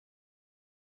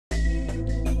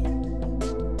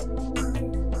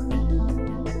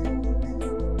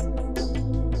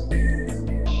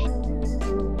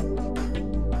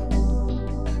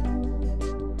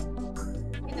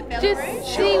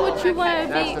just see what you want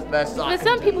to be. But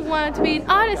some people want to be an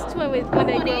artist when they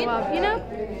grow up, you know?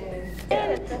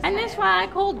 And that's why I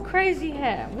called crazy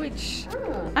hair, which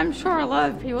I'm sure a lot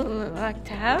of people like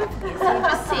to have. So you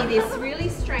just see this really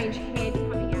strange head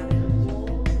coming out.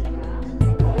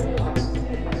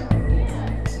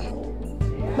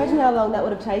 Imagine how long that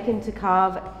would have taken to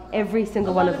carve every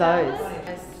single one of those.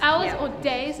 Hours or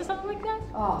days or something like that?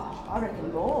 Oh, I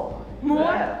reckon more. More?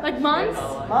 Yeah. Like months?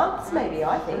 Months maybe,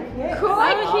 I think, yeah.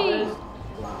 Crikey!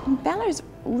 Ballet's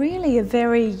really a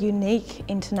very unique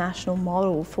international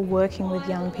model for working with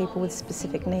young people with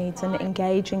specific needs and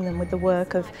engaging them with the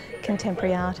work of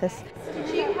contemporary artists. Did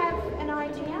you have an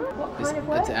idea? What kind of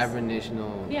works? It's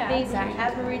Aboriginal. Yeah. These are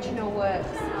Aboriginal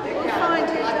works.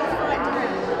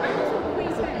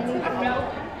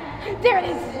 There it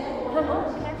is!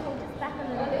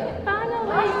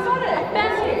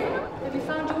 Have you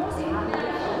found yours?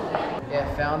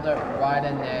 Yeah, found it right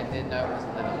in there, didn't know it was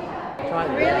little.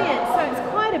 Brilliant. So it's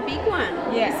quite a big one,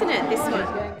 isn't it, this one?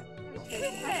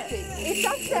 It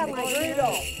does sound like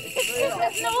Rudolph.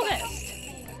 It's in August!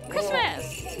 Christmas!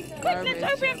 Quick, let's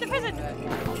open up the present!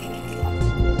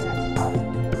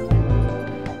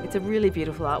 It's a really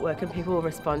beautiful artwork and people will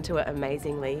respond to it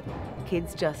amazingly.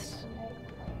 Kids just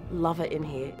love it in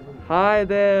here. Hi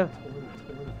there.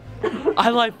 I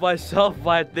like myself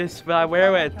like this when I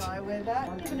wear it.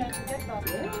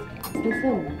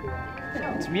 Listen.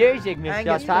 It's music,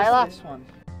 Mr. Taylor.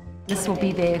 This will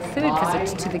be their third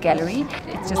visit to the gallery.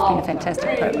 It's just been a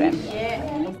fantastic program.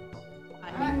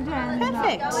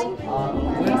 Perfect.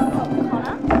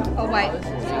 Oh wait,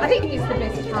 I think he's the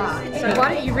best part. So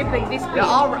why don't you rip this bit? Yeah,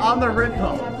 I'm the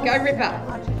ripper. Go ripper.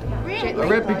 I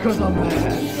rip because I'm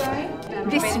mad.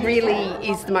 This really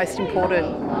is the most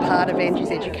important part of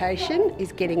Andrew's education,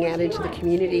 is getting out into the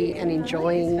community and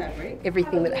enjoying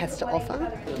everything that it has to offer.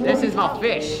 This is my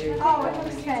fish.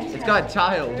 It's got a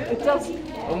tail. It does.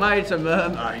 Well, maybe it's a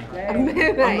mermaid. A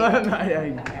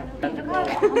mermaid? A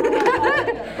mermaid.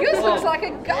 Yours looks like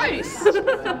a ghost.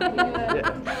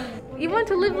 You want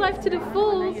to live life to the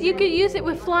full, you could use it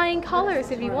with flying colours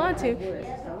if you want to.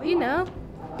 You know.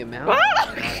 Your mouth.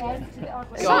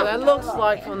 God, that looks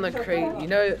like from the you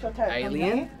know,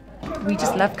 Alien. We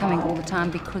just love coming all the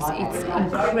time because it's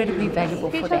incredibly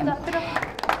valuable for them.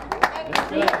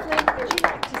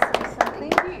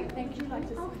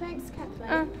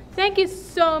 Thank you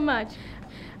so much.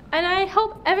 And I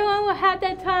hope everyone will have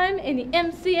that time in the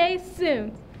MCA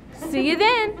soon. See you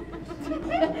then.